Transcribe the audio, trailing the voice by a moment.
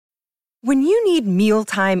When you need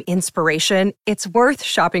mealtime inspiration, it's worth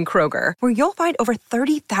shopping Kroger, where you'll find over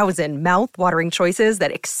 30,000 mouth-watering choices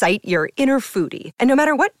that excite your inner foodie. And no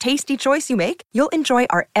matter what tasty choice you make, you'll enjoy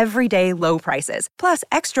our everyday low prices, plus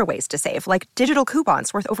extra ways to save, like digital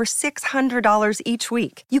coupons worth over $600 each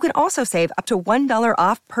week. You can also save up to $1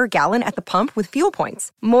 off per gallon at the pump with fuel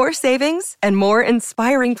points. More savings and more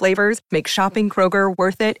inspiring flavors make shopping Kroger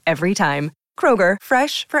worth it every time. Kroger,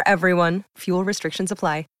 fresh for everyone. Fuel restrictions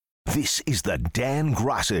apply. This is the Dan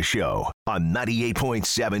Graca Show on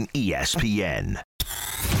 98.7 ESPN.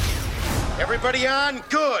 Everybody on?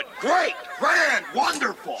 Good, great, grand,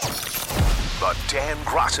 wonderful. The Dan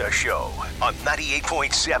Graca Show on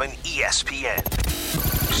 98.7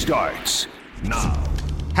 ESPN starts now.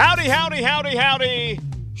 Howdy, howdy, howdy, howdy,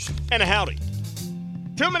 and a howdy.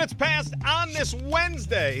 2 minutes past on this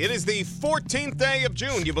Wednesday. It is the 14th day of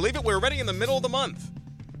June. You believe it? We're already in the middle of the month.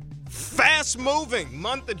 Fast-moving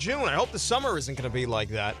month of June. I hope the summer isn't going to be like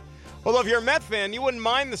that. Although if you're a Met fan, you wouldn't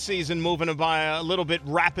mind the season moving by a little bit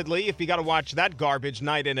rapidly if you got to watch that garbage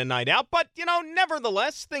night in and night out. But,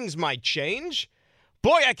 nevertheless, things might change.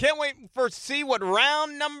 Boy, I can't wait to see what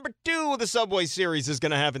round number 2 of the Subway Series is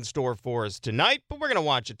going to have in store for us tonight. But we're going to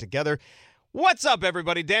watch it together. What's up,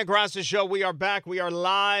 everybody? Dan Graca Show. We are back. We are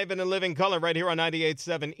live in a living color right here on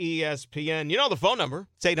 98.7 ESPN. You know the phone number.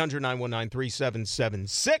 It's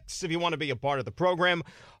 800-919-3776 if you want to be a part of the program.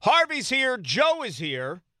 Harvey's here. Joe is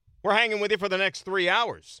here. We're hanging with you for the next 3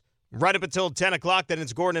 hours. Right up until 10 o'clock, then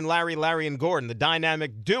it's Gordon and Larry, Larry and Gordon, the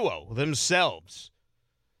dynamic duo themselves.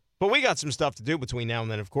 But we got some stuff to do between now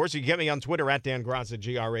and then, of course. You can get me on Twitter at Dan Graca,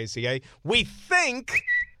 Graca. We think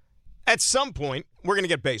at some point we're going to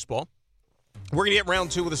get baseball. We're going to get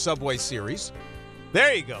round 2 of the Subway Series.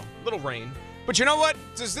 There you go. Little rain. But you know what?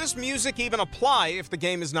 Does this music even apply if the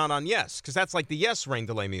game is not on Yes? Because that's like the Yes rain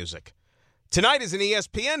delay music. Tonight is an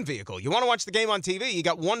ESPN vehicle. You want to watch the game on TV, you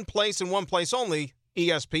got one place and one place only,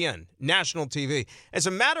 ESPN, national TV. As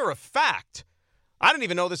a matter of fact, I didn't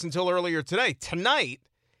even know this until earlier today. Tonight,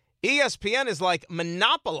 ESPN is like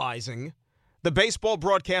monopolizing the baseball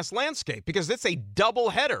broadcast landscape because it's a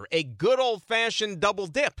doubleheader, a good old-fashioned double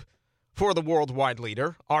dip for the worldwide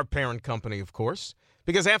leader, our parent company, of course.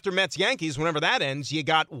 Because after Mets-Yankees, whenever that ends, you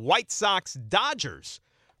got White Sox-Dodgers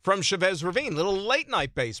from Chavez Ravine. Little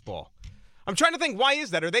late-night baseball. I'm trying to think, why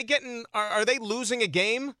is that? Are they losing a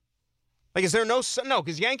game? Like, is there no,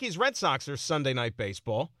 because Yankees-Red Sox are Sunday night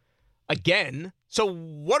baseball. Again. So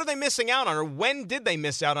what are they missing out on? Or when did they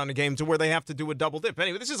miss out on a game to where they have to do a double dip?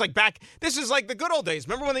 Anyway, this is like the good old days.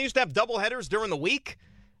 Remember when they used to have double headers during the week?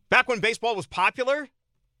 Back when baseball was popular?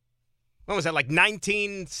 When was that, like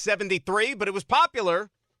 1973? But it was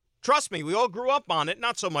popular. Trust me, we all grew up on it.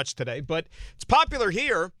 Not so much today, but it's popular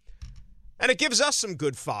here. And it gives us some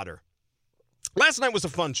good fodder. Last night was a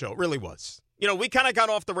fun show. It really was. We kind of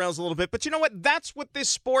got off the rails a little bit. But you know what? That's what this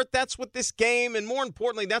sport, that's what this game, and more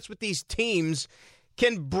importantly, that's what these teams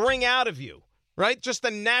can bring out of you, right? Just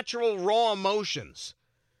the natural, raw emotions.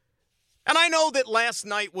 And I know that last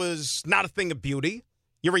night was not a thing of beauty.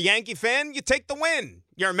 You're a Yankee fan, you take the win.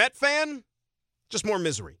 You're a Met fan, just more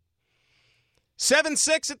misery.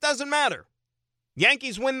 7-6, it doesn't matter.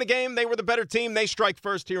 Yankees win the game. They were the better team. They strike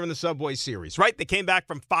first here in the Subway Series, right? They came back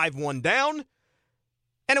from 5-1 down,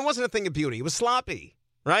 and it wasn't a thing of beauty. It was sloppy,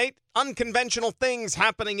 right? Unconventional things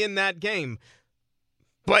happening in that game.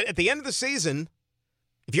 But at the end of the season,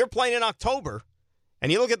 if you're playing in October,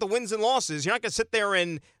 and you look at the wins and losses, you're not going to sit there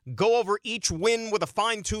and go over each win with a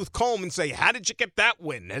fine-tooth comb and say, how did you get that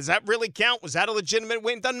win? Does that really count? Was that a legitimate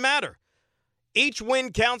win? Doesn't matter. Each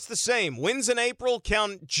win counts the same. Wins in April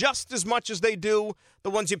count just as much as they do the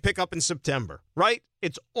ones you pick up in September, right?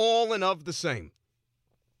 It's all and of the same.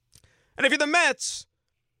 And if you're the Mets,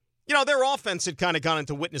 their offense had kind of gone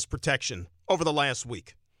into witness protection over the last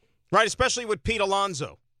week, right? Especially with Pete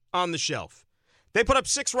Alonso on the shelf. They put up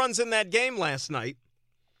 6 runs in that game last night.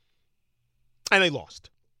 And they lost.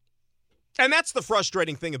 And that's the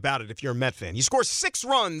frustrating thing about it if you're a Met fan. You score 6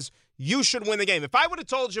 runs, you should win the game. If I would have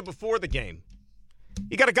told you before the game,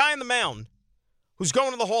 you got a guy on the mound who's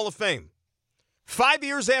going to the Hall of Fame. 5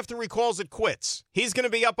 years after he calls it quits, he's going to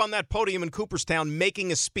be up on that podium in Cooperstown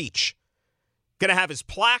making a speech. Going to have his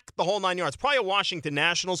plaque, the whole 9 yards. Probably a Washington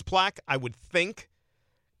Nationals plaque, I would think,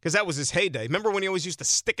 because that was his heyday. Remember when he always used to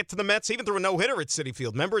stick it to the Mets? He even threw a no-hitter at Citi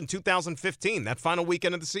Field. Remember in 2015, that final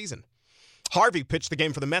weekend of the season? Harvey pitched the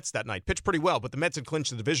game for the Mets that night. Pitched pretty well, but the Mets had clinched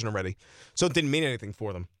the division already, so it didn't mean anything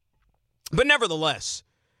for them. But nevertheless,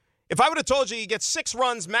 if I would have told you get 6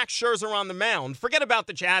 runs, Max Scherzer on the mound, forget about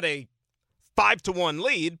that you had a 5-1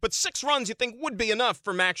 lead, but 6 runs you think would be enough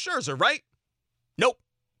for Max Scherzer, right? Nope.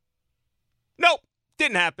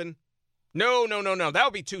 Didn't happen. No. That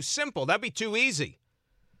would be too simple. That would be too easy.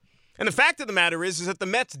 And the fact of the matter is that the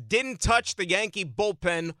Mets didn't touch the Yankee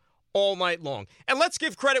bullpen all night long. And let's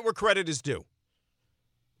give credit where credit is due.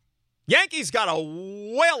 Yankees got a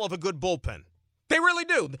whale of a good bullpen. They really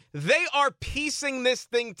do. They are piecing this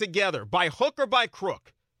thing together by hook or by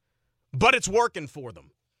crook. But it's working for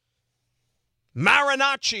them.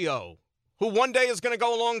 Marinaccio, who one day is going to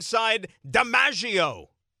go alongside DiMaggio.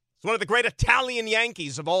 He's one of the great Italian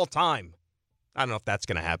Yankees of all time. I don't know if that's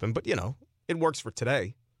going to happen, but, it works for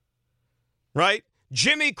today. Right?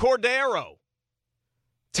 Jimmy Cordero.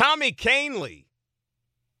 Tommy Kahnle.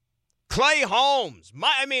 Clay Holmes.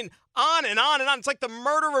 On and on and on. It's like the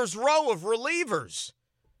murderer's row of relievers.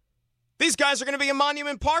 These guys are going to be in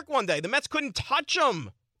Monument Park one day. The Mets couldn't touch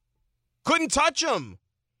them. 20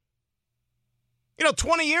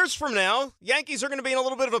 years from now, Yankees are going to be in a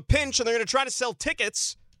little bit of a pinch, and they're going to try to sell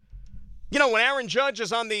tickets. When Aaron Judge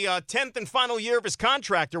is on the 10th and final year of his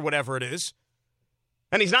contract or whatever it is,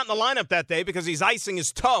 and he's not in the lineup that day because he's icing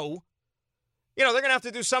his toe, they're going to have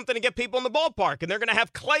to do something to get people in the ballpark, and they're going to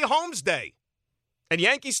have Clay Holmes Day at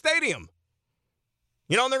Yankee Stadium.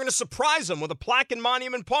 And they're going to surprise him with a plaque in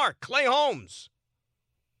Monument Park. Clay Holmes.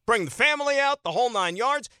 Bring the family out, the whole 9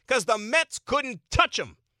 yards, because the Mets couldn't touch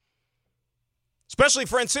him. Especially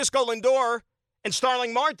Francisco Lindor and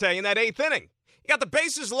Starling Marte in that 8th inning. You got the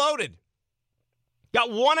bases loaded.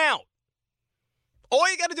 Got one out. All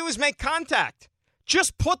you got to do is make contact.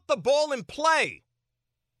 Just put the ball in play.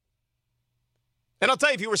 And I'll tell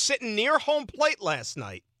you, if you were sitting near home plate last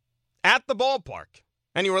night at the ballpark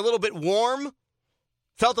and you were a little bit warm,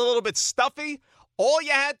 felt a little bit stuffy, all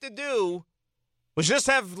you had to do was just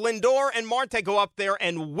have Lindor and Marte go up there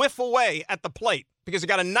and whiff away at the plate because it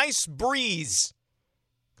got a nice breeze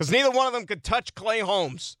because neither one of them could touch Clay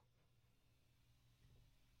Holmes.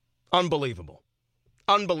 Unbelievable.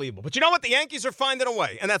 But you know what? The Yankees are finding a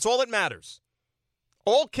way, and that's all that matters.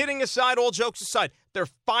 All kidding aside, all jokes aside, they're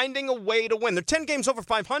finding a way to win. They're 10 games over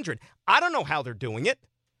 500. I don't know how they're doing it.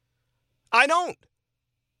 I don't.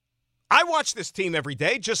 I watch this team every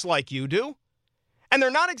day, just like you do. And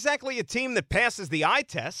they're not exactly a team that passes the eye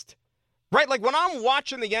test, right? Like when I'm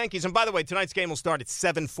watching the Yankees, and by the way, tonight's game will start at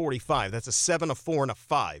 7:45. That's a 7, a 4, and a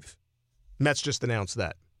 5. Mets just announced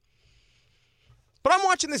that. But I'm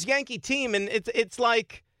watching this Yankee team, and it's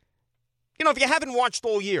like, if you haven't watched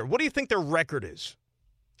all year, what do you think their record is?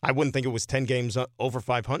 I wouldn't think it was 10 games over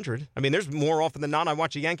 500. There's more often than not I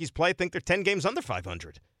watch the Yankees play, I think they're 10 games under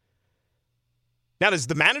 500. Now, does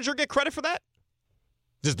the manager get credit for that?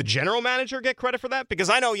 Does the general manager get credit for that?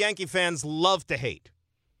 Because I know Yankee fans love to hate.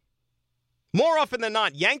 More often than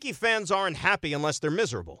not, Yankee fans aren't happy unless they're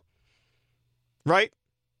miserable. Right?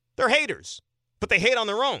 They're haters, but they hate on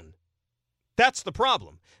their own. That's the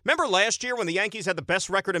problem. Remember last year when the Yankees had the best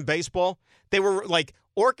record in baseball? They were like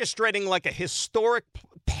orchestrating like a historic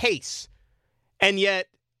pace. And yet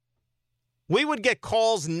we would get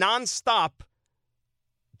calls nonstop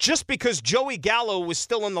just because Joey Gallo was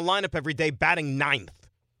still in the lineup every day batting 9th.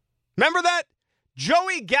 Remember that?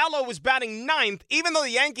 Joey Gallo was batting 9th, even though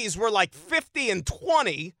the Yankees were like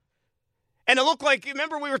 50-20. And it looked like,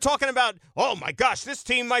 remember we were talking about, oh my gosh, this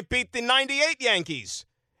team might beat the 98 Yankees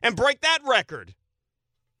and break that record.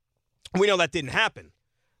 We know that didn't happen.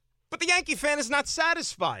 But the Yankee fan is not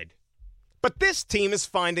satisfied. But this team is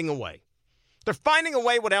finding a way. They're finding a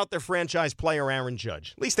way without their franchise player, Aaron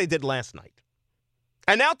Judge. At least they did last night.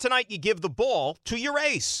 And now tonight you give the ball to your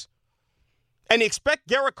ace. And you expect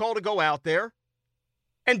Gerrit Cole to go out there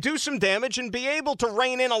and do some damage and be able to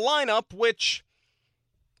rein in a lineup which,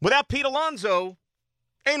 without Pete Alonso,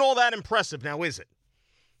 ain't all that impressive now, is it?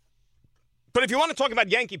 But if you want to talk about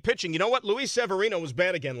Yankee pitching, you know what? Luis Severino was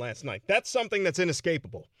bad again last night. That's something that's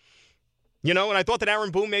inescapable. And I thought that Aaron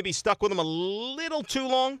Boone maybe stuck with him a little too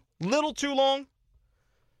long.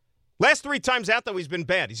 Last 3 times out, though, he's been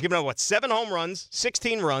bad. He's given up, 7 home runs,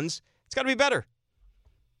 16 runs. It's got to be better.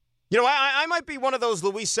 I might be one of those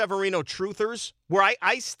Luis Severino truthers where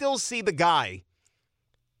I still see the guy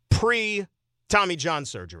pre-Tommy John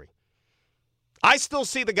surgery. I still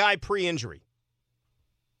see the guy pre-injury.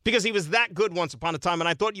 Because he was that good once upon a time, and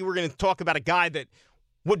I thought you were going to talk about a guy that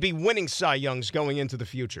would be winning Cy Youngs going into the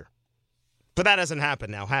future. But that hasn't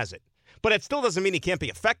happened now, has it? But it still doesn't mean he can't be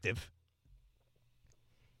effective.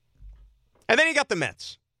 And then you got the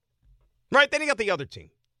Mets. Right? Then you got the other team.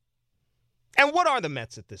 And what are the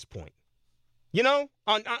Mets at this point?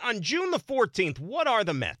 On June the 14th, what are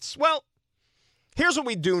the Mets? Well, here's what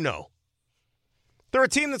we do know. They're a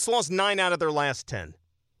team that's lost 9 out of their last 10.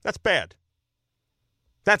 That's bad.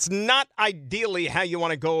 That's not ideally how you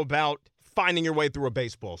want to go about finding your way through a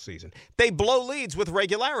baseball season. They blow leads with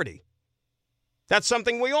regularity. That's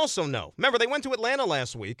something we also know. Remember, they went to Atlanta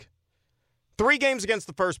last week. 3 games against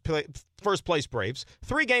the first place Braves.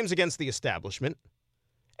 3 games against the establishment.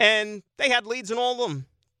 And they had leads in all of them.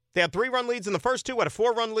 They had 3-run leads in the first 2, had a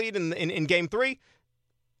 4-run lead in game 3.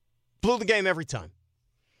 Blew the game every time.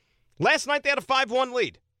 Last night, they had a 5-1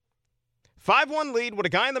 lead. 5-1 lead with a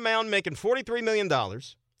guy on the mound making $43 million.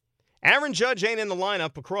 Aaron Judge ain't in the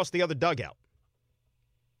lineup across the other dugout.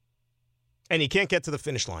 And he can't get to the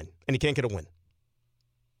finish line. And he can't get a win.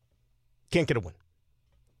 Can't get a win.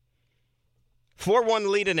 4-1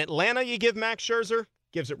 lead in Atlanta, you give Max Scherzer,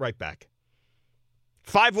 gives it right back.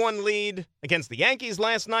 5-1 lead against the Yankees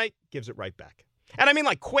last night, gives it right back. And I mean,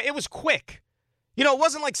 like, it was quick. You know, it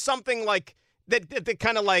wasn't like something like that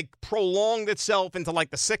kind of like prolonged itself into like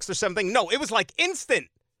the 6th or 7th thing. No, it was like instant.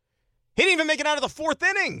 He didn't even make it out of the 4th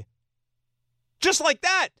inning. Just like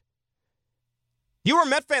that. You were a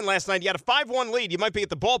Met fan last night. You had a 5-1 lead. You might be at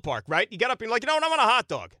the ballpark, right? You get up and you're like, you know what? I want a hot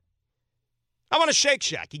dog. I want a Shake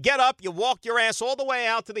Shack. You get up, you walk your ass all the way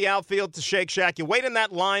out to the outfield to Shake Shack. You wait in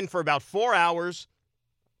that line for about 4 hours.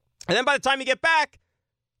 And then by the time you get back,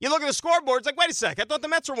 you look at the scoreboard. It's like, wait a sec. I thought the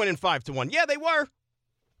Mets were winning 5-1. Yeah, they were.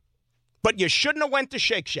 But you shouldn't have went to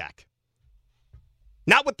Shake Shack.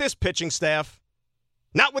 Not with this pitching staff.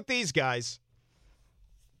 Not with these guys.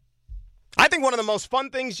 I think one of the most fun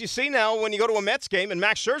things you see now when you go to a Mets game and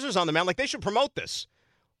Max Scherzer's on the mound, like they should promote this.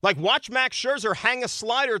 Like, watch Max Scherzer hang a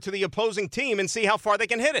slider to the opposing team and see how far they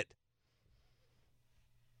can hit it.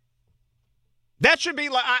 That should be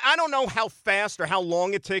like, I don't know how fast or how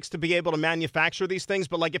long it takes to be able to manufacture these things,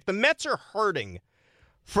 but like if the Mets are hurting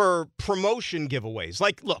for promotion giveaways,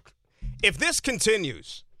 like, look, if this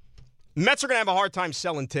continues, Mets are going to have a hard time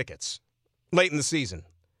selling tickets late in the season,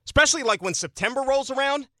 especially like when September rolls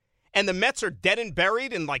around and the Mets are dead and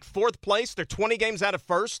buried in like 4th place. They're 20 games out of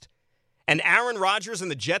 1st. And Aaron Rodgers and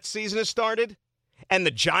the Jets season has started, and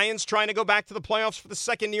the Giants trying to go back to the playoffs for the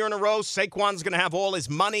 2nd year in a row. Saquon's going to have all his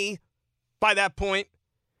money by that point.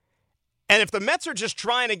 And if the Mets are just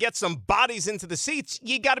trying to get some bodies into the seats,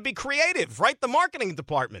 you got to be creative, right? The marketing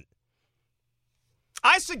department.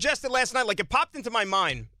 I suggested last night, like it popped into my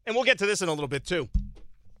mind, and we'll get to this in a little bit too.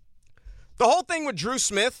 The whole thing with Drew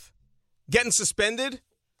Smith getting suspended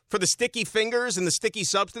for the sticky fingers and the sticky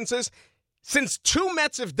substances, since 2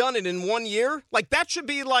 Mets have done it in 1 year, like that should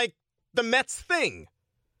be like the Mets thing.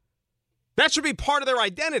 That should be part of their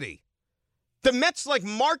identity. The Mets like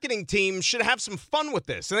marketing team should have some fun with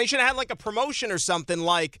this. And they should have had like a promotion or something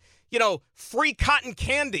like, you know, free cotton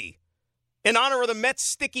candy in honor of the Mets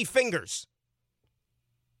sticky fingers.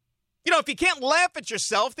 You know, if you can't laugh at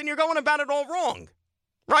yourself, then you're going about it all wrong.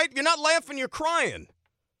 Right? If you're not laughing, you're crying.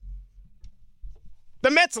 The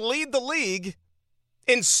Mets lead the league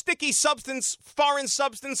in sticky substance, foreign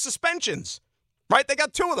substance suspensions. Right? They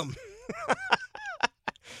got 2 of them.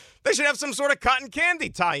 They should have some sort of cotton candy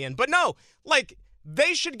tie-in. But no, like,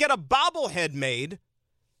 they should get a bobblehead made,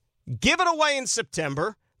 give it away in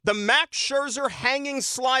September, the Max Scherzer hanging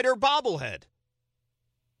slider bobblehead.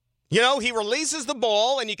 You know, he releases the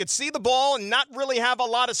ball, and you could see the ball and not really have a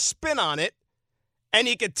lot of spin on it, and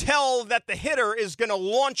you could tell that the hitter is going to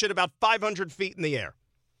launch it about 500 feet in the air.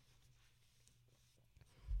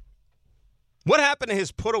 What happened to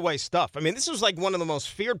his put-away stuff? I mean, this was like one of the most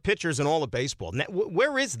feared pitchers in all of baseball.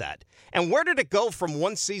 Where is that? And where did it go from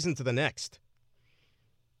one season to the next?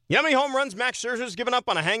 You know how many home runs Max Scherzer's given up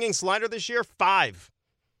on a hanging slider this year? 5.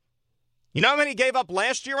 You know how many he gave up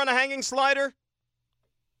last year on a hanging slider?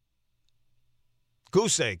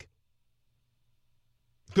 Goose egg.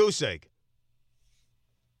 Goose egg.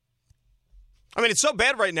 I mean, it's so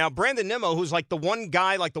bad right now. Brandon Nimmo, who's like the one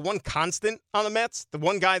guy, like the one constant on the Mets, the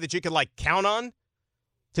one guy that you could like count on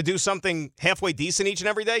to do something halfway decent each and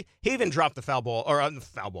every day, he even dropped a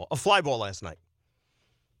a fly ball last night.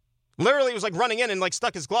 Literally was like running in and like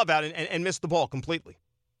stuck his glove out and missed the ball completely.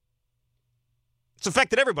 It's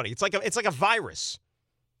affected everybody. It's like a virus,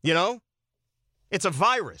 you know? It's a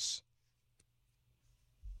virus.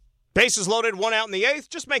 Bases loaded, 1 out in the 8th.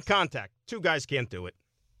 Just make contact. 2 guys can't do it.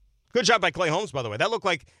 Good job by Clay Holmes, by the way. That looked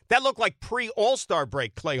like pre-All-Star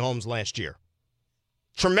break Clay Holmes last year.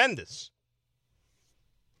 Tremendous.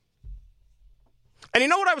 And you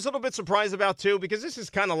know what I was a little bit surprised about, too? Because this is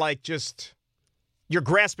kind of like just, you're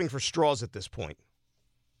grasping for straws at this point.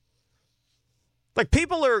 Like,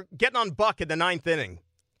 people are getting on Buck in the 9th inning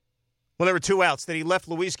when there were 2 outs that he left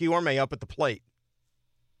Luis Guillorme up at the plate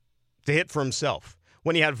to hit for himself.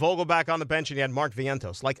 When he had Vogelbach on the bench and he had Mark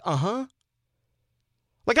Vientos. Like,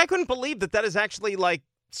 Like, I couldn't believe that is actually, like,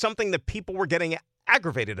 something that people were getting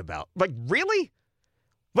aggravated about. Like, really?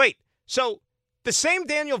 Wait, so the same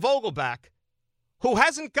Daniel Vogelbach, who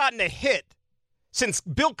hasn't gotten a hit since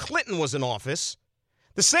Bill Clinton was in office.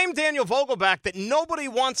 The same Daniel Vogelbach that nobody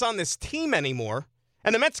wants on this team anymore.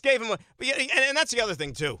 And the Mets gave him and that's the other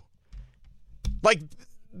thing, too. Like,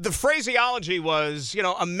 the phraseology was,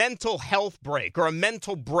 a mental health break or a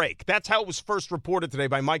mental break. That's how it was first reported today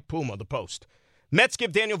by Mike Puma, the Post. Mets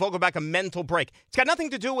give Daniel Vogelbach a mental break. It's got nothing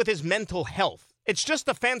to do with his mental health. It's just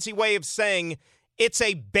a fancy way of saying it's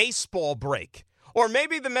a baseball break. Or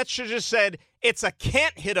maybe the Mets should have just said it's a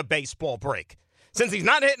can't hit a baseball break. Since he's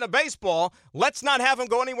not hitting a baseball, let's not have him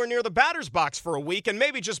go anywhere near the batter's box for a week. And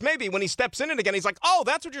maybe, just maybe, when he steps in it again, he's like, oh,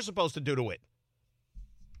 that's what you're supposed to do to it.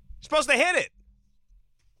 You're supposed to hit it.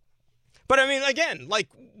 But, I mean, again, like,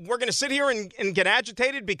 we're going to sit here and get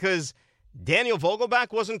agitated because Daniel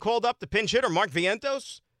Vogelbach wasn't called up to pinch hitter Mark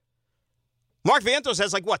Vientos? Mark Vientos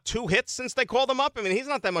has, 2 hits since they called him up? I mean, he's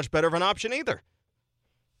not that much better of an option either.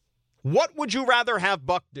 What would you rather have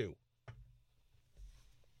Buck do?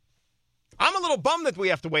 I'm a little bummed that we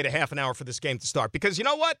have to wait a half an hour for this game to start because you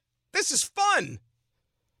know what? This is fun.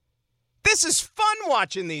 This is fun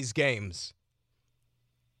watching these games.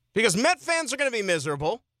 Because Met fans are going to be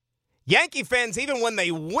miserable. Yankee fans, even when they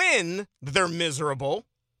win, they're miserable.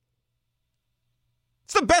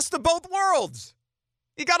 It's the best of both worlds.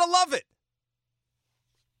 You got to love it.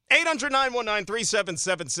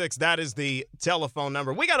 800-919-3776. That is the telephone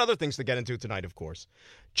number. We got other things to get into tonight, of course.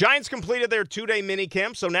 Giants completed their 2-day mini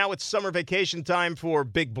camp, so now it's summer vacation time for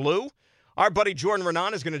Big Blue. Our buddy Jordan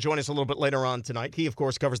Renan is going to join us a little bit later on tonight. He, of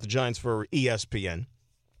course, covers the Giants for ESPN.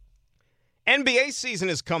 NBA season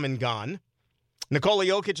has come and gone. Nikola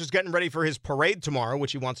Jokic is getting ready for his parade tomorrow,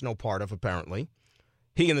 which he wants no part of, apparently.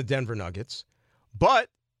 He and the Denver Nuggets. But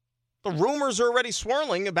the rumors are already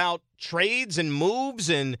swirling about trades and moves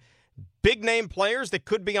and big-name players that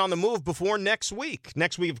could be on the move before next week.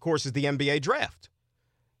 Next week, of course, is the NBA draft.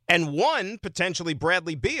 And one, potentially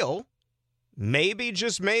Bradley Beal, maybe,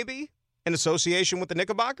 just maybe, in association with the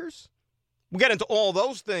Knickerbockers. We'll get into all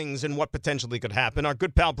those things and what potentially could happen. Our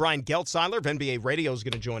good pal Brian Geltzeiler of NBA Radio is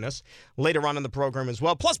going to join us later on in the program as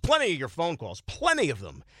well. Plus, plenty of your phone calls, plenty of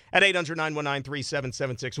them, at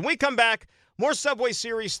 800-919-3776. When we come back, more Subway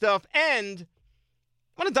Series stuff, and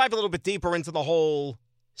I want to dive a little bit deeper into the whole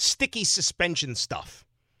sticky suspension stuff.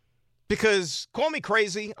 Because, call me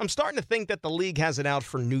crazy, I'm starting to think that the league has it out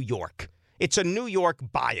for New York. It's a New York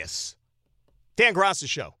bias. Dan Graca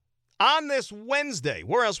Show. On this Wednesday,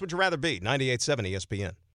 where else would you rather be? 98.7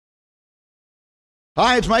 ESPN.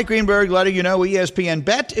 Hi, it's Mike Greenberg letting you know ESPN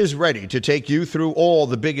Bet is ready to take you through all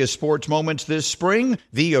the biggest sports moments this spring.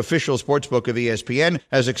 The official sportsbook of ESPN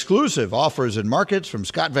has exclusive offers and markets from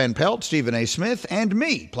Scott Van Pelt, Stephen A. Smith, and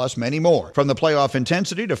me, plus many more. From the playoff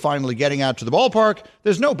intensity to finally getting out to the ballpark,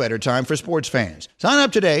 there's no better time for sports fans. Sign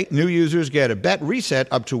up today. New users get a bet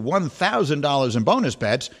reset up to $1,000 in bonus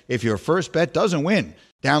bets if your first bet doesn't win.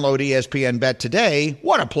 Download ESPN Bet today.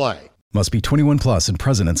 What a play. Must be 21 plus and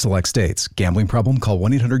present in select states. Gambling problem? Call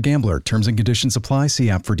 1-800-GAMBLER. Terms and conditions apply.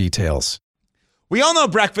 See app for details. We all know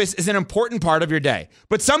breakfast is an important part of your day.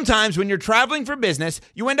 But sometimes when you're traveling for business,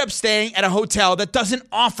 you end up staying at a hotel that doesn't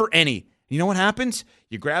offer any. You know what happens?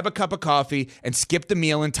 You grab a cup of coffee and skip the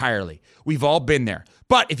meal entirely. We've all been there.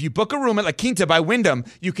 But if you book a room at La Quinta by Wyndham,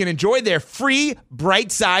 you can enjoy their free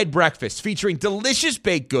Bright Side breakfast featuring delicious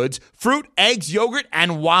baked goods, fruit, eggs, yogurt,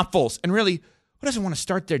 and waffles. And really, who doesn't want to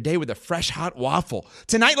start their day with a fresh, hot waffle?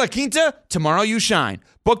 Tonight, La Quinta, tomorrow you shine.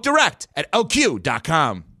 Book direct at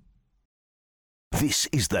LQ.com. This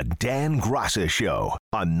is the Dan Graca Show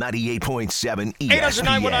on 98.7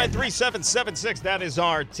 ESPN. 800-919-3776. That is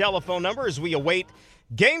our telephone number as we await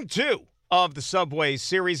Game 2 of the Subway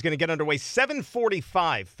Series. Going to get underway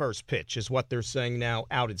 7:45 first pitch is what they're saying now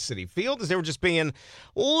out at Citi Field, as they were just being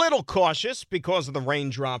a little cautious because of the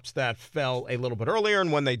raindrops that fell a little bit earlier.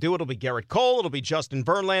 And when they do, it'll be Garrett Cole, it'll be Justin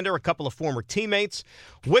Verlander, a couple of former teammates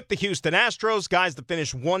with the Houston Astros, guys that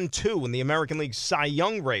finished 1-2 in the American League Cy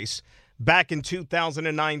Young race back in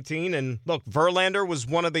 2019. And look, Verlander was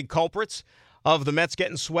one of the culprits of the Mets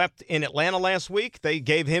getting swept in Atlanta last week. They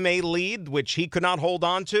gave him a lead, which he could not hold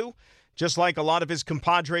on to, just like a lot of his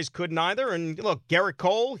compadres couldn't either. And look, Garrett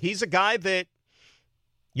Cole, he's a guy that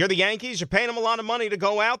you're the Yankees, you're paying him a lot of money to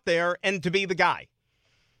go out there and to be the guy.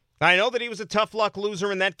 I know that he was a tough luck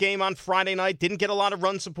loser in that game on Friday night, didn't get a lot of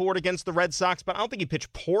run support against the Red Sox, but I don't think he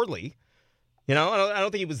pitched poorly. I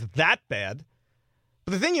don't think he was that bad.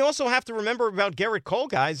 But the thing you also have to remember about Garrett Cole,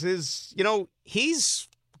 guys, is, he's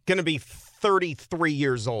going to be 33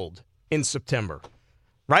 years old in September,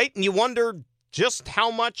 right? And you wonder just how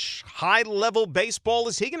much high-level baseball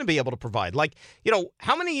is he going to be able to provide? Like,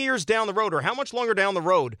 how many years down the road or how much longer down the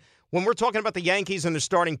road when we're talking about the Yankees and their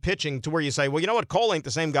starting pitching to where you say, well, you know what, Cole ain't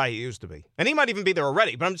the same guy he used to be. And he might even be there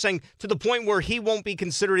already, but I'm saying to the point where he won't be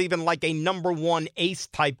considered even like a number one ace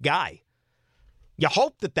type guy. You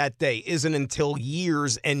hope that day isn't until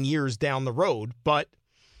years and years down the road, but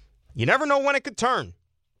you never know when it could turn.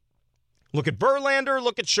 Look at Verlander,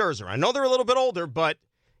 look at Scherzer. I know they're a little bit older, but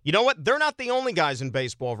you know what? They're not the only guys in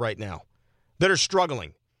baseball right now that are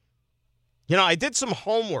struggling. You know, I did some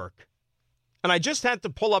homework, and I just had to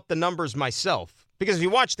pull up the numbers myself. Because if you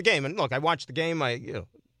watch the game, and look, I watched the game, I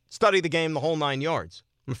study the game the whole 9 yards.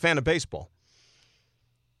 I'm a fan of baseball.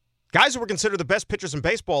 Guys who were considered the best pitchers in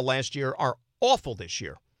baseball last year are awful this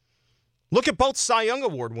year. Look at both Cy Young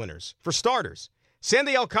Award winners, for starters.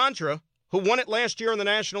 Sandy Alcantara, who won it last year in the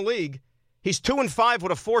National League, he's 2-5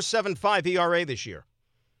 with a 4.75 ERA this year.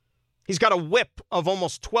 He's got a whip of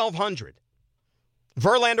almost 1,200.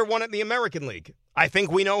 Verlander won it in the American League. I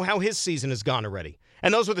think we know how his season has gone already.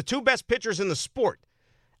 And those were the two best pitchers in the sport.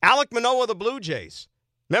 Alek Manoah of the Blue Jays.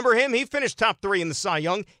 Remember him? He finished top 3 in the Cy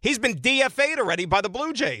Young. He's been DFA'd already by the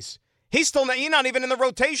Blue Jays. He's not even in the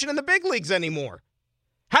rotation in the big leagues anymore.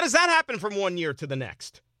 How does that happen from one year to the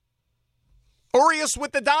next? Urias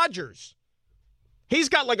with the Dodgers. He's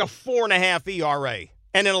got like a 4.5 ERA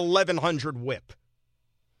and an 1,100 whip.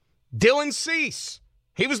 Dylan Cease.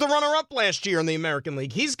 He was the runner-up last year in the American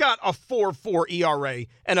League. He's got a 4.4 ERA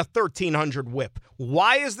and a 1,300 whip.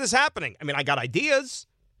 Why is this happening? I mean, I got ideas,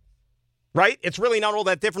 right? It's really not all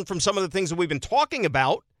that different from some of the things that we've been talking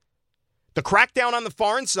about. The crackdown on the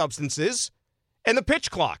foreign substances and the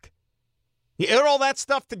pitch clock. You add all that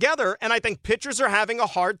stuff together, and I think pitchers are having a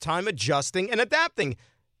hard time adjusting and adapting.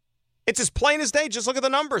 It's as plain as day. Just look at the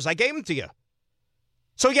numbers. I gave them to you.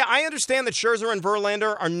 So, yeah, I understand that Scherzer and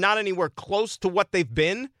Verlander are not anywhere close to what they've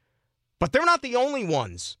been, but they're not the only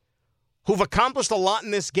ones who've accomplished a lot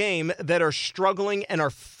in this game that are struggling and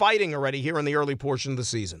are fighting already here in the early portion of the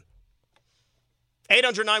season.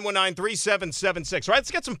 800-919-3776. All right,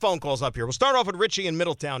 let's get some phone calls up here. We'll start off with Richie in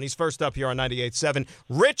Middletown. He's first up here on 98.7.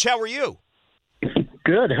 Rich, how are you?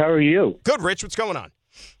 Good. How are you? Good, Rich. What's going on?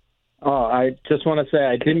 I just want to say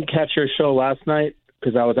I didn't catch your show last night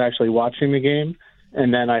because I was actually watching the game,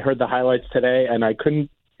 and then I heard the highlights today, and I couldn't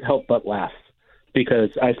help but laugh because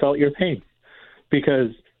I felt your pain. Because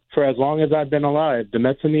for as long as I've been alive, the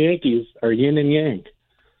Mets and the Yankees are yin and yang.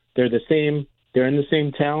 They're the same. They're in the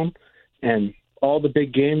same town, and all the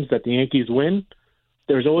big games that the Yankees win,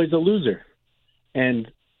 there's always a loser.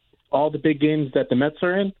 And all the big games that the Mets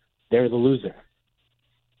are in, they're the loser.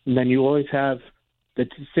 And then you always have the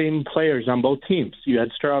same players on both teams. You had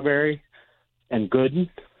Strawberry and Gooden,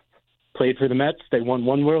 played for the Mets. They won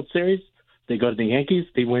one World Series. They go to the Yankees.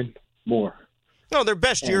 They win more. No, their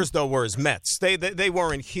best years, though, were as Mets. They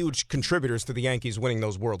weren't huge contributors to the Yankees winning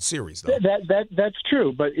those World Series, though. That's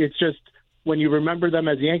true, but it's just when you remember them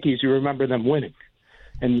as Yankees, you remember them winning.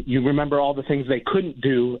 And you remember all the things they couldn't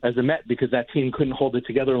do as a Met because that team couldn't hold it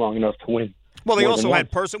together long enough to win. Well, they also had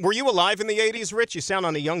Were you alive in the 80s, Rich? You sound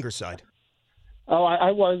on the younger side. Oh,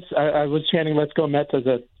 I was. I was chanting "Let's go Mets" as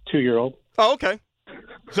a 2-year-old. Oh, okay.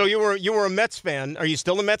 So you were a Mets fan. Are you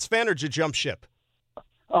still a Mets fan, or did you jump ship?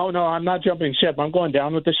 Oh no, I'm not jumping ship. I'm going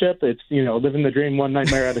down with the ship. It's living the dream one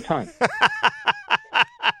nightmare at a time.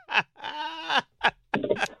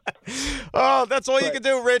 Oh, that's all you can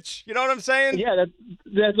do, Rich. You know what I'm saying? Yeah,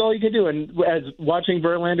 that's all you can do. And as watching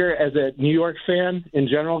Verlander as a New York fan in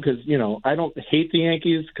general, because I don't hate the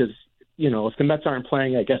Yankees because if the Mets aren't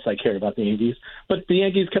playing, I guess I care about the Yankees. But the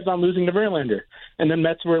Yankees kept on losing to Verlander, and the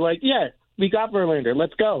Mets were like, "Yeah, we got Verlander,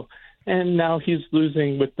 let's go." And now he's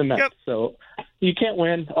losing with the Mets. Yep. So you can't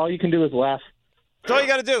win. All you can do is laugh. That's all you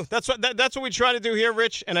got to do. That's what we try to do here,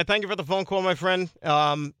 Rich. And I thank you for the phone call, my friend.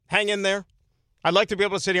 Hang in there. I'd like to be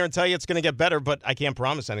able to sit here and tell you it's going to get better, but I can't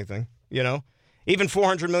promise anything, Even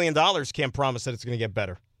 $400 million can't promise that it's going to get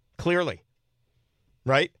better, clearly.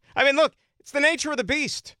 Right? I mean, look, it's the nature of the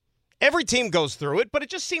beast. Every team goes through it, but it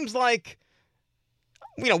just seems like,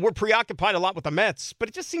 we're preoccupied a lot with the Mets, but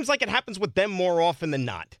it just seems like it happens with them more often than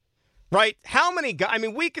not. Right? How many guys? I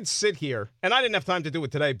mean, we could sit here, and I didn't have time to do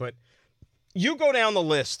it today, but you go down the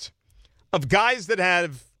list of guys that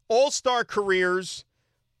have all-star careers,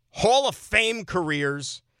 Hall of Fame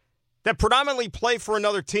careers, that predominantly play for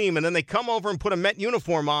another team, and then they come over and put a Met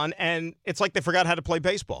uniform on, and it's like they forgot how to play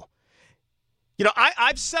baseball.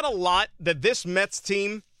 I've said a lot that this Mets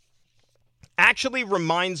team actually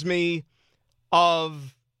reminds me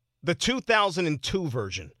of the 2002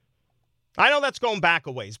 version. I know that's going back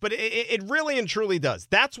a ways, but it really and truly does.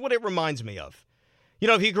 That's what it reminds me of.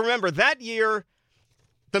 If you can remember, that year,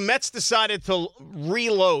 the Mets decided to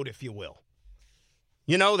reload, if you will.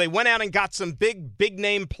 You know, they went out and got some big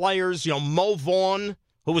name players. You know, Mo Vaughn,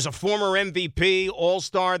 who was a former MVP,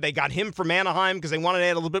 All-Star. They got him from Anaheim because they wanted to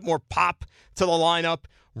add a little bit more pop to the lineup.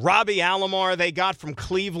 Robbie Alomar they got from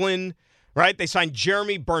Cleveland, right? They signed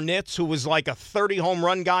Jeremy Burnitz, who was like a 30-home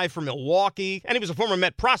run guy from Milwaukee. And he was a former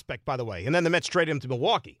Met prospect, by the way. And then the Mets traded him to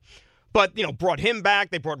Milwaukee. But, you know, brought him back.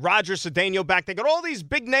 They brought Roger Cedeno back. They got all these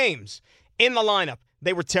big names in the lineup.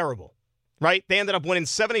 They were terrible, right? They ended up winning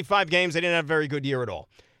 75 games. They didn't have a very good year at all.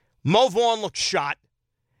 Mo Vaughn looked shot.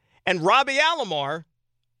 And Robbie Alomar,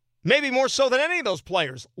 maybe more so than any of those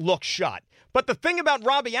players, looked shot. But the thing about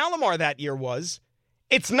Robbie Alomar that year was,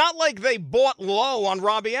 it's not like they bought low on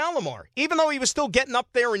Robbie Alomar. Even though he was still getting up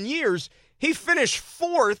there in years, he finished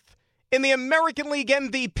fourth in the American League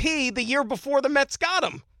MVP the year before the Mets got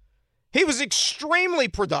him. He was extremely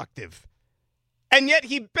productive. And yet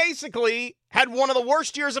he basically had one of the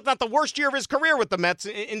worst years, if not the worst year of his career with the Mets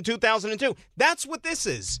in 2002. That's what this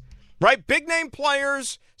is, right? Big-name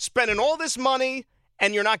players spending all this money,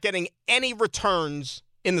 and you're not getting any returns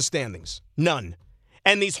in the standings. None.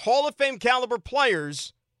 And these Hall of Fame caliber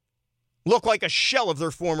players look like a shell of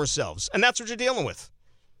their former selves. And that's what you're dealing with.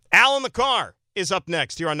 Al in the car is up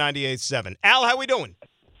next here on 98.7. Al, how we doing?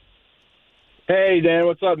 Hey, Dan.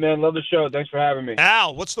 What's up, man? Love the show. Thanks for having me.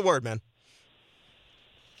 Al, what's the word, man?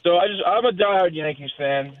 So I'm a diehard Yankees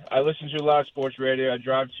fan. I listen to a lot of sports radio. I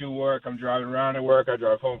drive to work. I'm driving around at work. I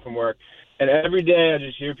drive home from work. And every day I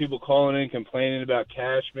just hear people calling in, complaining about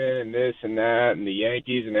Cashman and this and that and the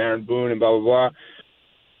Yankees and Aaron Boone and blah, blah, blah.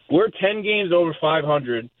 We're 10 games over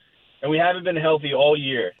 500, and we haven't been healthy all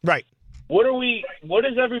year. Right. What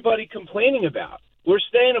is everybody complaining about? We're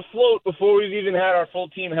staying afloat before we've even had our full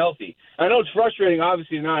team healthy. I know it's frustrating,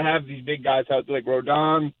 obviously, to not have these big guys out there like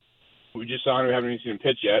Rodon. We just saw him. We haven't even seen him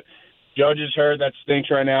pitch yet. Judge is hurt. That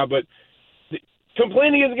stinks right now. But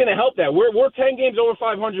complaining isn't going to help that. We're 10 games over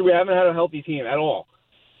 500. We haven't had a healthy team at all.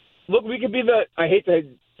 Look, we could be the – I hate to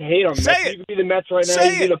hate on the Mets. You could be the Mets right now.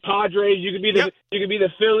 You could be the Padres. You could be the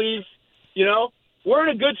Phillies. You know? We're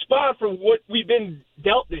in a good spot for what we've been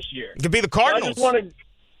dealt this year. You could be the Cardinals. I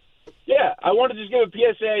want to just give a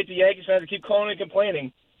PSA to Yankees fans to keep calling and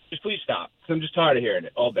complaining. Just please stop, because I'm just tired of hearing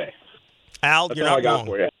it all day. Al, That's you're all not I got wrong.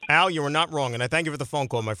 for you. Al, you were not wrong, and I thank you for the phone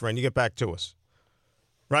call, my friend. You get back to us.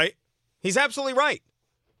 Right? He's absolutely right.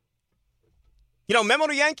 You know, memo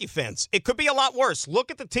to Yankee fans, it could be a lot worse. Look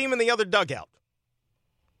at the team in the other dugout.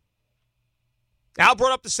 Al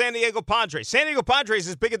brought up the San Diego Padres. San Diego Padres is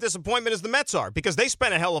as big a disappointment as the Mets are because they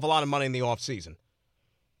spent a hell of a lot of money in the offseason.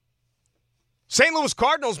 St. Louis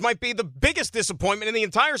Cardinals might be the biggest disappointment in the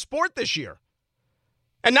entire sport this year.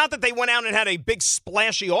 And not that they went out and had a big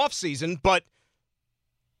splashy offseason, but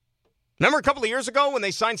remember a couple of years ago when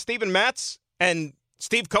they signed Steven Matz and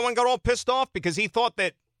Steve Cohen got all pissed off because he thought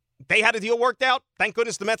that they had a deal worked out? Thank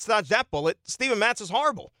goodness the Mets dodged that bullet. Steven Matz is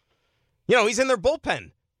horrible. You know, he's in their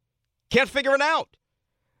bullpen. Can't figure it out.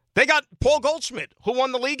 They got Paul Goldschmidt, who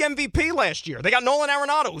won the league MVP last year. They got Nolan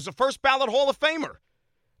Arenado, who's a first-ballot Hall of Famer.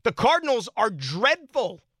 The Cardinals are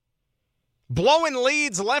dreadful. Blowing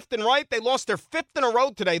leads left and right. They lost their fifth in a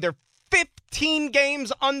row today. They're 15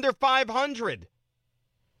 games under 500.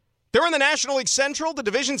 They're in the National League Central. The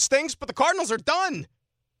division stinks, but the Cardinals are done.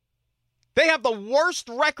 They have the worst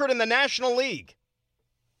record in the National League.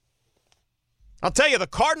 I'll tell you, the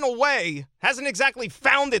Cardinal way hasn't exactly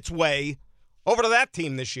found its way over to that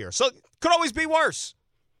team this year. So it could always be worse.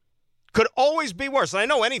 Could always be worse. And I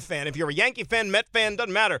know any fan, if you're a Yankee fan, Met fan,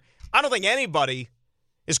 doesn't matter. I don't think anybody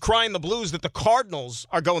is crying the blues that the Cardinals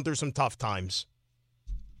are going through some tough times.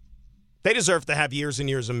 They deserve to have years and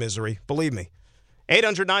years of misery. Believe me.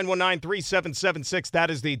 800-919-3776. That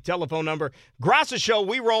is the telephone number. Grassa Show,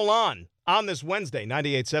 we roll on this Wednesday,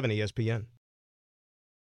 98.7 ESPN.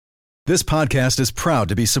 This podcast is proud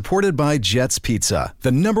to be supported by Jets Pizza, the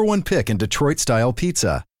 #1 pick in Detroit-style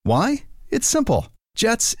pizza. Why? It's simple.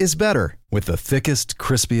 Jets is better. With the thickest,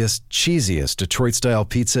 crispiest, cheesiest Detroit-style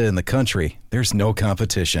pizza in the country, there's no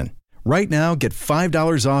competition. Right now, get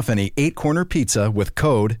 $5 off any 8-corner pizza with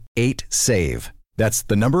code 8SAVE. That's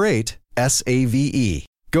the number 8, SAVE.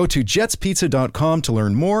 Go to jetspizza.com to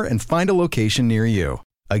learn more and find a location near you.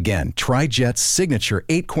 Again, try Jet's signature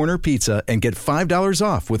 8-corner pizza and get $5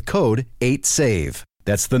 off with code 8SAVE.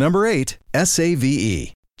 That's the number 8,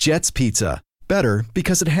 SAVE. Jet's Pizza. Better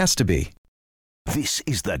because it has to be. This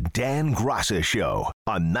is the Dan Grassa Show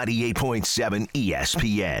on 98.7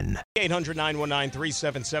 ESPN.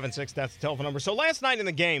 800-919-3776. That's the telephone number. So last night in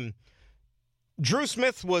the game, Drew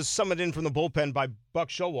Smith was summoned in from the bullpen by Buck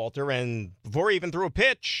Showalter, and before he even threw a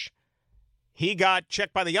pitch, he got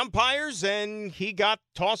checked by the umpires, and he got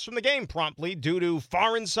tossed from the game promptly due to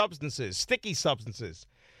foreign substances, sticky substances.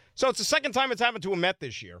 So it's the second time it's happened to a Met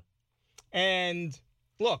this year. And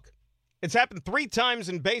look, it's happened 3 times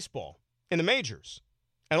in baseball in the majors,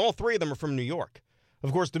 and all 3 of them are from New York.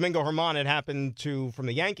 Of course, Domingo Germán had happened to from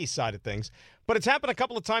the Yankees side of things, but it's happened a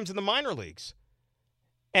couple of times in the minor leagues.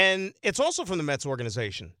 And it's also from the Mets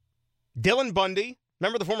organization. Dylan Bundy,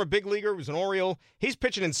 remember the former big leaguer who was an Oriole? He's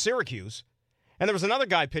pitching in Syracuse. And there was another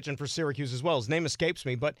guy pitching for Syracuse as well. His name escapes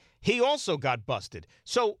me, but he also got busted.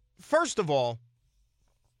 So, first of all,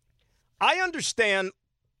 I understand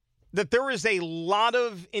that there is a lot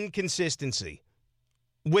of inconsistency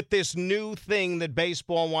with this new thing that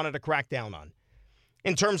baseball wanted to crack down on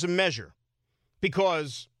in terms of measure.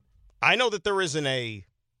 Because I know that there isn't a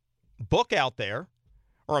book out there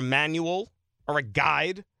or a manual or a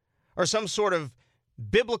guide or some sort of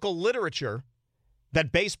biblical literature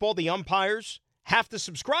that baseball, the umpires, have to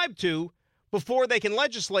subscribe to before they can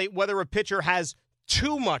legislate whether a pitcher has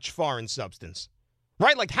too much foreign substance.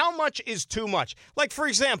 Right? Like, how much is too much? Like, for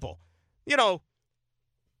example,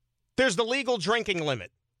 there's the legal drinking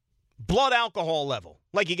limit, blood alcohol level,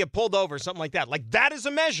 like you get pulled over, something like that. Like, that is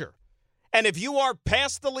a measure. And if you are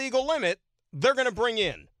past the legal limit, they're going to bring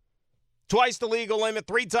in twice the legal limit,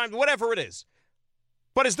 3 times, whatever it is.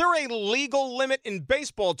 But is there a legal limit in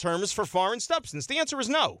baseball terms for foreign substance? The answer is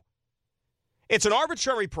no. It's an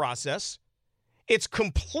arbitrary process. It's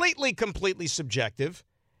completely subjective.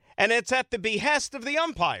 And it's at the behest of the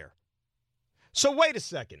umpire. So wait a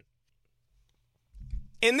second.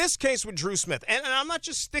 In this case with Drew Smith, and I'm not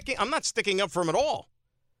sticking up for him at all.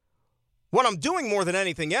 What I'm doing more than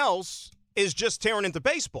anything else is just tearing into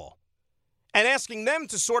baseball and asking them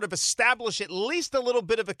to sort of establish at least a little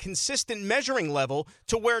bit of a consistent measuring level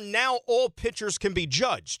to where now all pitchers can be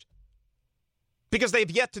judged. Because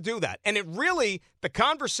they've yet to do that. And the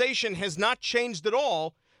conversation has not changed at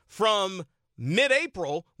all from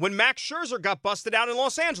mid-April when Max Scherzer got busted out in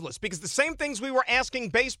Los Angeles. Because the same things we were asking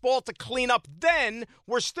baseball to clean up then,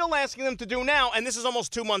 we're still asking them to do now, and this is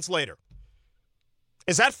almost 2 months later.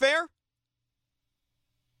 Is that fair?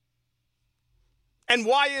 And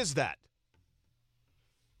why is that?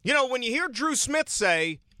 When you hear Drew Smith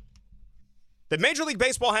say that Major League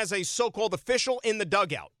Baseball has a so-called official in the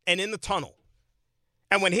dugout and in the tunnel,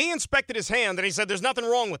 and when he inspected his hand and he said there's nothing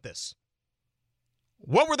wrong with this,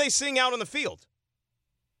 what were they seeing out on the field?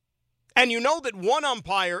 And you know that one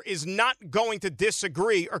umpire is not going to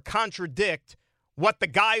disagree or contradict what the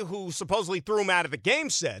guy who supposedly threw him out of the game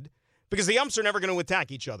said, because the umps are never going to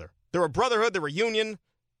attack each other. They're a brotherhood. They're a union.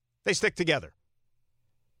 They stick together.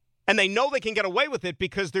 And they know they can get away with it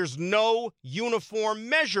because there's no uniform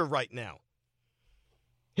measure right now.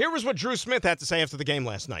 Here was what Drew Smith had to say after the game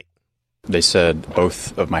last night. They said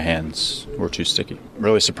both of my hands were too sticky.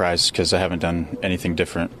 Really surprised because I haven't done anything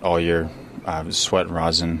different all year. I was sweating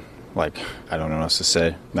rosin. I don't know what else to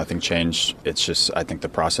say. Nothing changed. It's just, I think the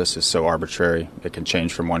process is so arbitrary. It can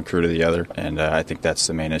change from one crew to the other, and I think that's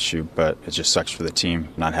the main issue. But it just sucks for the team,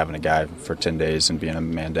 not having a guy for 10 days and being a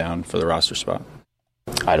man down for the roster spot.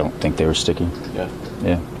 I don't think they were sticky.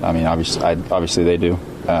 Yeah. I mean, obviously they do.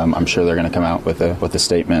 I'm sure they're going to come out with a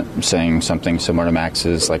statement saying something similar to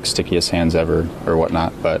Max's, like stickiest hands ever or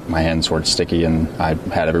whatnot. But my hands weren't sticky, and I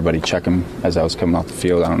had everybody check them as I was coming off the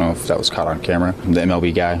field. I don't know if that was caught on camera. The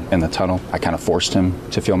MLB guy in the tunnel, I kind of forced him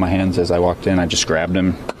to feel my hands as I walked in. I just grabbed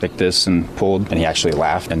him like this and pulled, and he actually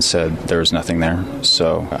laughed and said there was nothing there.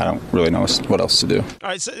 So I don't really know what else to do. All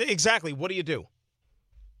right, so exactly. What do you do?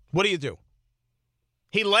 What do you do?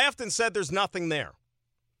 He laughed and said there's nothing there.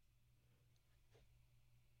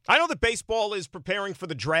 I know that baseball is preparing for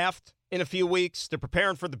the draft in a few weeks. They're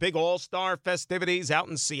preparing for the big all-star festivities out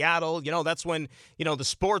in Seattle. That's when, the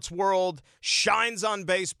sports world shines on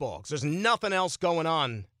baseball because there's nothing else going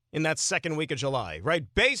on in that second week of July, right?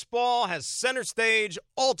 Baseball has center stage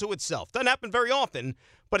all to itself. Doesn't happen very often,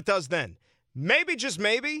 but it does then. Maybe, just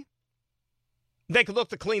maybe, they could look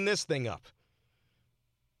to clean this thing up.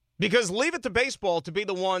 Because leave it to baseball to be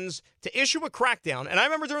the ones to issue a crackdown. And I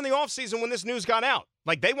remember during the offseason when this news got out,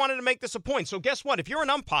 they wanted to make this a point. So guess what? If you're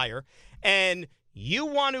an umpire and you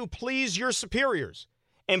want to please your superiors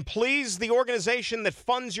and please the organization that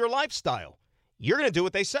funds your lifestyle, you're going to do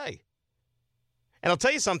what they say. And I'll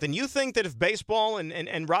tell you something. You think that if baseball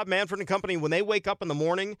and Rob Manfred and company, when they wake up in the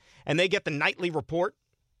morning and they get the nightly report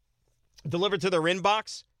delivered to their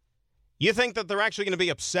inbox, you think that they're actually going to be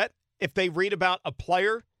upset if they read about a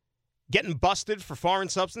player getting busted for foreign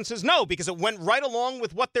substances? No, because it went right along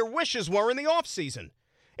with what their wishes were in the offseason.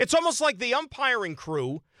 It's almost like the umpiring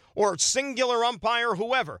crew or singular umpire,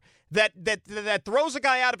 whoever, that throws a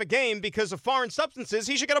guy out of a game because of foreign substances,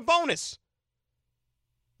 he should get a bonus.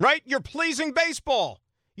 Right? You're pleasing baseball.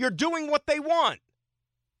 You're doing what they want.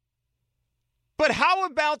 But how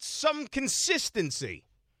about some consistency?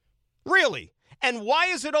 Really? And why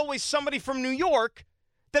is it always somebody from New York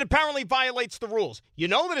that apparently violates the rules? You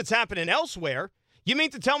know that it's happening elsewhere. You mean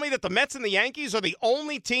to tell me that the Mets and the Yankees are the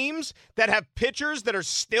only teams that have pitchers that are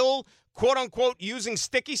still, quote-unquote, using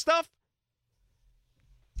sticky stuff?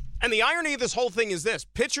 And the irony of this whole thing is this.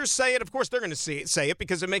 Pitchers say it. Of course, they're going to say it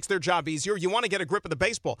because it makes their job easier. You want to get a grip of the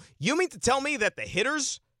baseball. You mean to tell me that the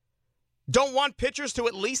hitters don't want pitchers to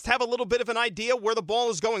at least have a little bit of an idea where the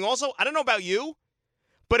ball is going also? I don't know about you,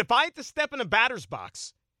 but if I had to step in a batter's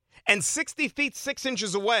box and 60 feet 6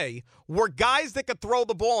 inches away were guys that could throw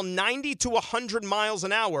the ball 90 to 100 miles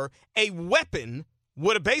an hour, a weapon,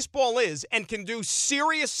 what a baseball is, and can do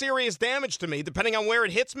serious, serious damage to me, depending on where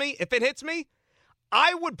it hits me, if it hits me,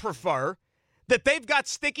 I would prefer that they've got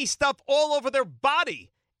sticky stuff all over their body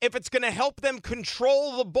if it's going to help them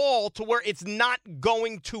control the ball to where it's not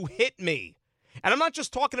going to hit me. And I'm not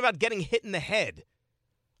just talking about getting hit in the head.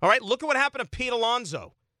 All right, look at what happened to Pete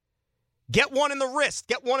Alonso. Get one in the wrist,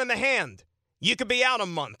 get one in the hand. You could be out a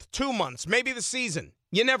month, 2 months, maybe the season.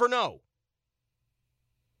 You never know.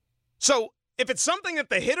 So if it's something that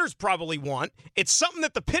the hitters probably want, it's something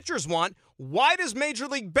that the pitchers want, why does Major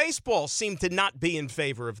League Baseball seem to not be in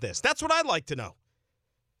favor of this? That's what I'd like to know.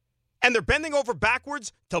 And they're bending over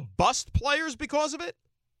backwards to bust players because of it?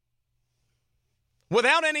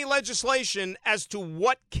 Without any legislation as to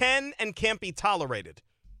what can and can't be tolerated.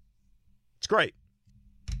 It's great.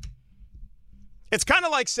 It's kind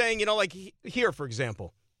of like saying, like here, for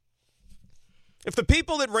example, if the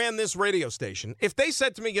people that ran this radio station, if they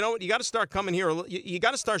said to me, you know what, you got to start coming here, you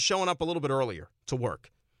got to start showing up a little bit earlier to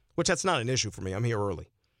work, which that's not an issue for me. I'm here early.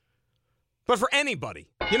 But for anybody,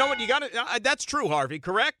 you know what, you got to, that's true, Harvey,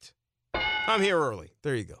 correct? I'm here early.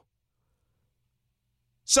 There you go.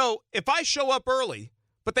 So if I show up early,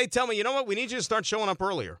 but they tell me, you know what, we need you to start showing up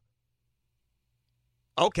earlier.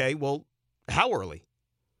 Okay, well, how early?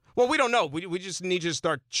 Well, we don't know. We just need you to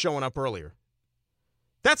start showing up earlier.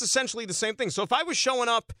 That's essentially the same thing. So if I was showing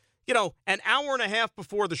up, an hour and a half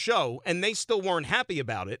before the show and they still weren't happy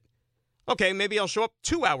about it, okay, maybe I'll show up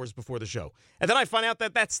 2 hours before the show. And then I find out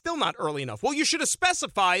that that's still not early enough. Well, you should have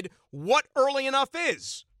specified what early enough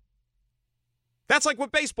is. That's like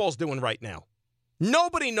what baseball's doing right now.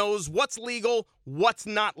 Nobody knows what's legal, what's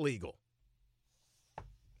not legal.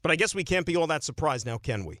 But I guess we can't be all that surprised now,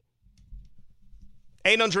 can we?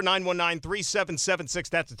 800-919-3776.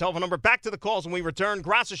 That's the telephone number. Back to the calls when we return.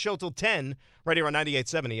 Graca Show till 10, right here on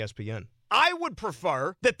 98.7 ESPN. I would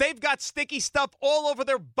prefer that they've got sticky stuff all over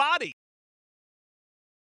their body.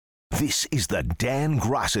 This is the Dan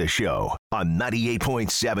Graca Show on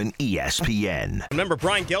 98.7 ESPN. Remember,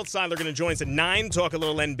 Brian Geltzeiler going to join us at 9, talk a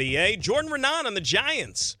little NBA. Jordan Renan on the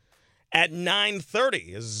Giants at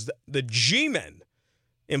 9:30 as the G-Men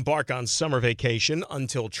embark on summer vacation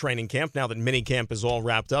until training camp, now that minicamp is all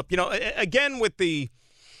wrapped up. Again, with the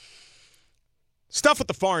stuff with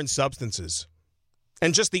the foreign substances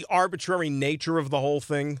and just the arbitrary nature of the whole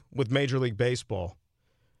thing with Major League Baseball,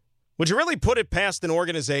 would you really put it past an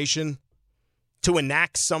organization to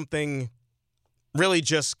enact something really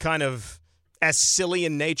just kind of as silly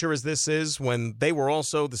in nature as this is when they were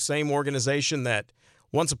also the same organization that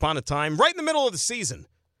once upon a time, right in the middle of the season,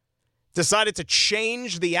 decided to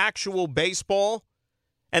change the actual baseball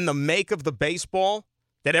and the make of the baseball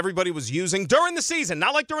that everybody was using during the season,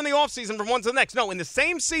 not like during the offseason from one to the next. No, in the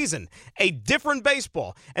same season, a different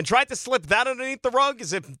baseball, and tried to slip that underneath the rug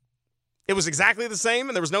as if it was exactly the same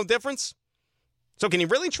and there was no difference. So can you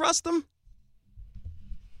really trust them?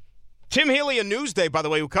 Tim Healy of Newsday, by the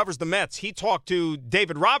way, who covers the Mets, he talked to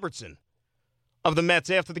David Robertson of the Mets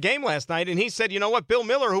after the game last night, and he said, you know what, Bill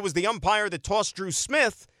Miller, who was the umpire that tossed Drew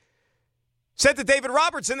Smith, said to David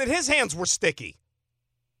Robertson that his hands were sticky.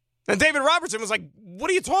 And David Robertson was like,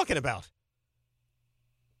 what are you talking about?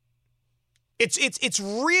 It's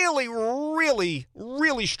really, really,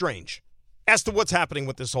 really strange as to what's happening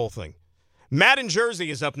with this whole thing. Matt in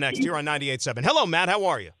Jersey is up next here on 98.7. Hello, Matt. How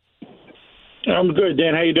are you? I'm good,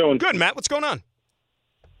 Dan. How you doing? Good, Matt. What's going on?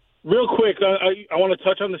 Real quick, I want to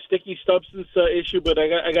touch on the sticky substance issue, but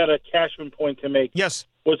I got a Cashman point to make. Yes.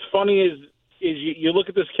 What's funny is you look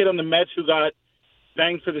at this kid on the Mets who got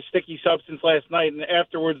banged for the sticky substance last night, and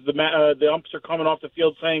afterwards the umps are coming off the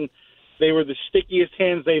field saying they were the stickiest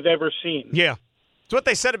hands they've ever seen. Yeah. It's what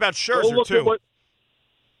they said about Scherzer, too.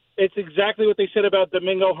 It's exactly what they said about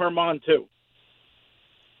Domingo Germán, too.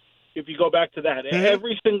 if you go back to that. Mm-hmm.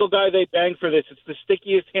 Every single guy they bang for this, it's the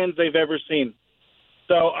stickiest hands they've ever seen.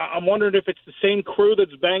 So I'm wondering if it's the same crew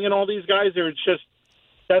that's banging all these guys, or it's just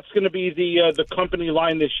that's going to be the company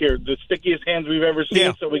line this year, the stickiest hands we've ever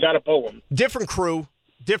seen, so we got to pull them. Different crew.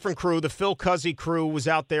 The Phil Cuzzy crew was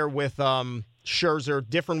out there with Scherzer,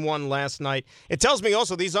 different one last night. It tells me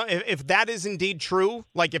also, if that is indeed true,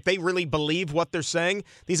 like if they really believe what they're saying,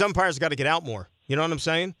 these umpires got to get out more. You know what I'm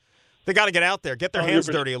saying? They got to get out there, get their hands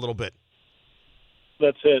dirty a little bit.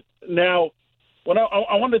 That's it. Now, when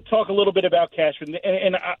I wanted to talk a little bit about Cashman,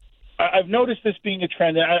 and I've noticed this being a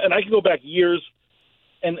trend, and I can go back years,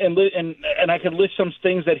 and I can list some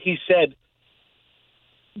things that he said.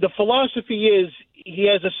 The philosophy is he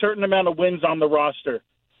has a certain amount of wins on the roster,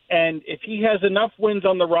 and if he has enough wins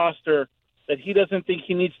on the roster that he doesn't think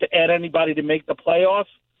he needs to add anybody to make the playoffs,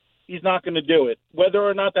 he's not going to do it. Whether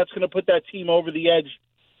or not that's going to put that team over the edge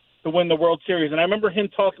to win the World Series. And I remember him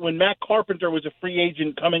talking when Matt Carpenter was a free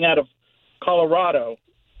agent coming out of Colorado.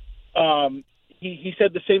 He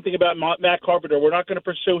said the same thing about Matt Carpenter. We're not going to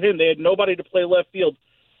pursue him. They had nobody to play left field.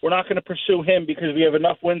 We're not going to pursue him because we have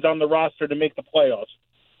enough wins on the roster to make the playoffs.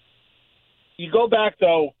 You go back,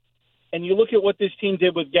 though, and you look at what this team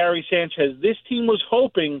did with Gary Sanchez. This team was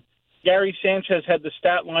hoping Gary Sanchez had the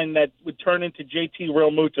stat line that would turn into JT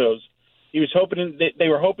Realmuto's. They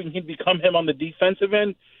were hoping he'd become him on the defensive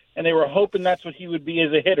end, and they were hoping that's what he would be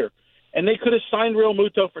as a hitter. And they could have signed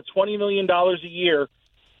Realmuto for $20 million a year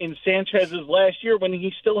in Sanchez's last year when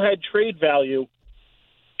he still had trade value,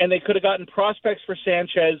 and they could have gotten prospects for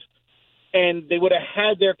Sanchez, and they would have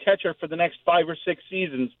had their catcher for the next 5 or 6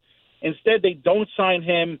 seasons. Instead, they don't sign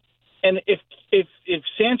him, and if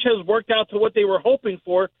Sanchez worked out to what they were hoping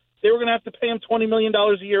for, they were going to have to pay him $20 million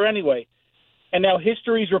a year anyway. And now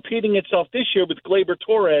history's repeating itself this year with Gleyber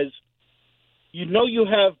Torres. You know you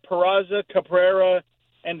have Peraza, Cabrera,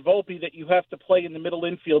 and Volpe that you have to play in the middle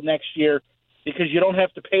infield next year because you don't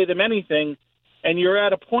have to pay them anything. And you're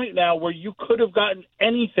at a point now where you could have gotten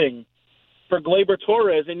anything for Gleyber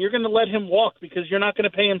Torres, and you're going to let him walk because you're not going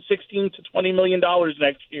to pay him $16 to $20 million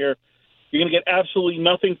next year. You're going to get absolutely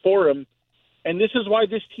nothing for him. And this is why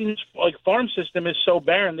this team's farm system is so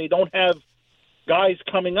barren. They don't have guys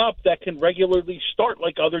coming up that can regularly start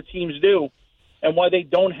like other teams do, and why they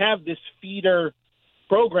don't have this feeder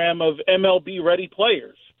program of MLB-ready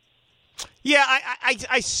players. Yeah,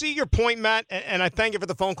 I see your point, Matt, and I thank you for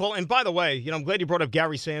the phone call. And by the way, I'm glad you brought up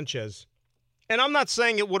Gary Sanchez. And I'm not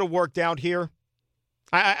saying it would have worked out here.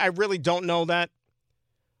 I really don't know that.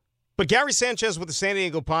 But Gary Sanchez with the San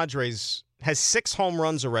Diego Padres has 6 home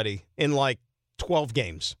runs already in 12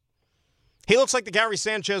 games. He looks like the Gary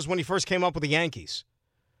Sanchez when he first came up with the Yankees.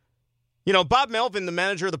 Bob Melvin, the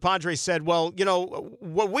manager of the Padres, said, well,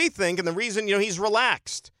 what we think, and the reason, he's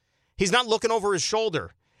relaxed. He's not looking over his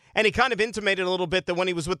shoulder. And he kind of intimated a little bit that when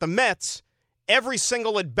he was with the Mets, every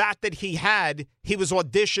single at-bat that he had, he was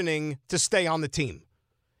auditioning to stay on the team.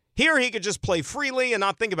 Here he could just play freely and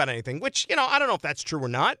not think about anything, which, I don't know if that's true or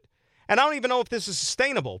not. And I don't even know if this is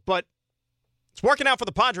sustainable, but it's working out for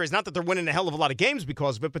the Padres. Not that they're winning a hell of a lot of games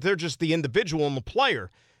because of it, but they're just the individual and the player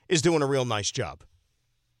is doing a real nice job.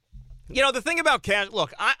 The thing about Cash,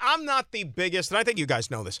 look, I'm not the biggest, and I think you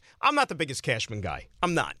guys know this, I'm not the biggest Cashman guy.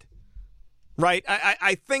 I'm not. Right?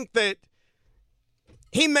 I think that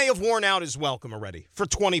he may have worn out his welcome already for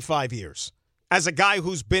 25 years as a guy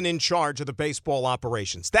who's been in charge of the baseball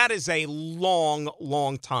operations. That is a long,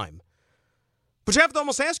 long time. But you have to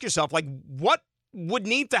almost ask yourself, what would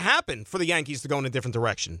need to happen for the Yankees to go in a different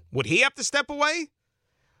direction? Would he have to step away?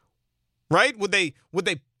 Right? Would they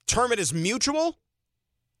term it as mutual?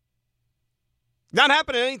 Not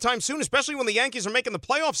happening anytime soon, especially when the Yankees are making the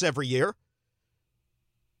playoffs every year.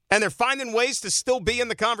 And they're finding ways to still be in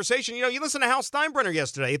the conversation. You listen to Hal Steinbrenner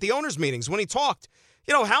yesterday at the owners' meetings when he talked.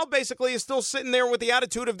 Hal basically is still sitting there with the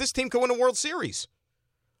attitude of this team can win a World Series.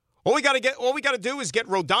 All we got to do is get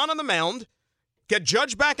Rodon on the mound, get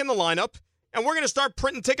Judge back in the lineup, and we're going to start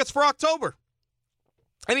printing tickets for October.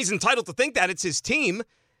 And he's entitled to think that it's his team,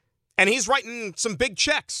 and he's writing some big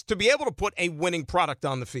checks to be able to put a winning product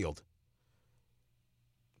on the field.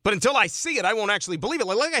 But until I see it, I won't actually believe it.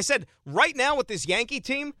 Like I said, right now with this Yankee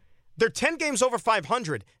team, they're 10 games over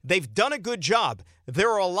 500. They've done a good job. There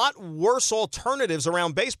are a lot worse alternatives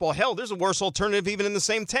around baseball. Hell, there's a worse alternative even in the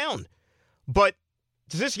same town. But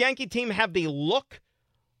does this Yankee team have the look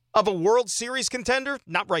of a World Series contender?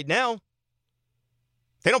 Not right now.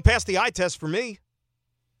 They don't pass the eye test for me.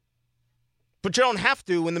 But you don't have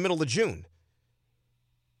to in the middle of June.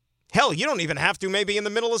 Hell, you don't even have to maybe in the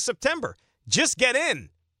middle of September. Just get in.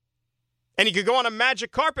 And you could go on a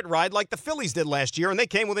magic carpet ride like the Phillies did last year, and they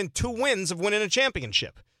came within 2 wins of winning a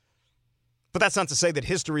championship. But that's not to say that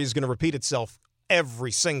history is going to repeat itself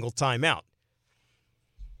every single time out.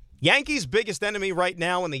 Yankees' biggest enemy right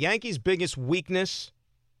now and the Yankees' biggest weakness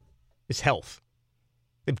is health.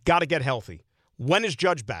 They've got to get healthy. When is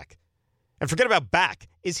Judge back? And forget about back.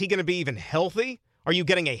 Is he going to be even healthy? Are you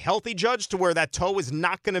getting a healthy Judge to where that toe is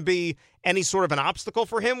not going to be any sort of an obstacle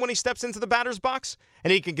for him when he steps into the batter's box?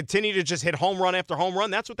 And he can continue to just hit home run after home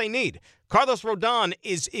run? That's what they need. Carlos Rodon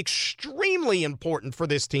is extremely important for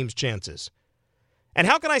this team's chances. And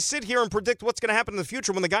how can I sit here and predict what's going to happen in the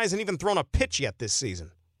future when the guy hasn't even thrown a pitch yet this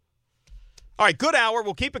season? All right, good hour.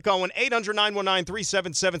 We'll keep it going.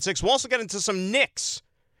 800-919-3776. We'll also get into some Knicks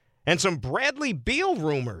and some Bradley Beal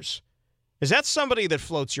rumors. Is that somebody that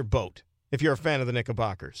floats your boat if you're a fan of the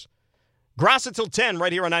Knickerbockers? Grassa till 10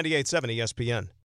 right here on 98.7 ESPN.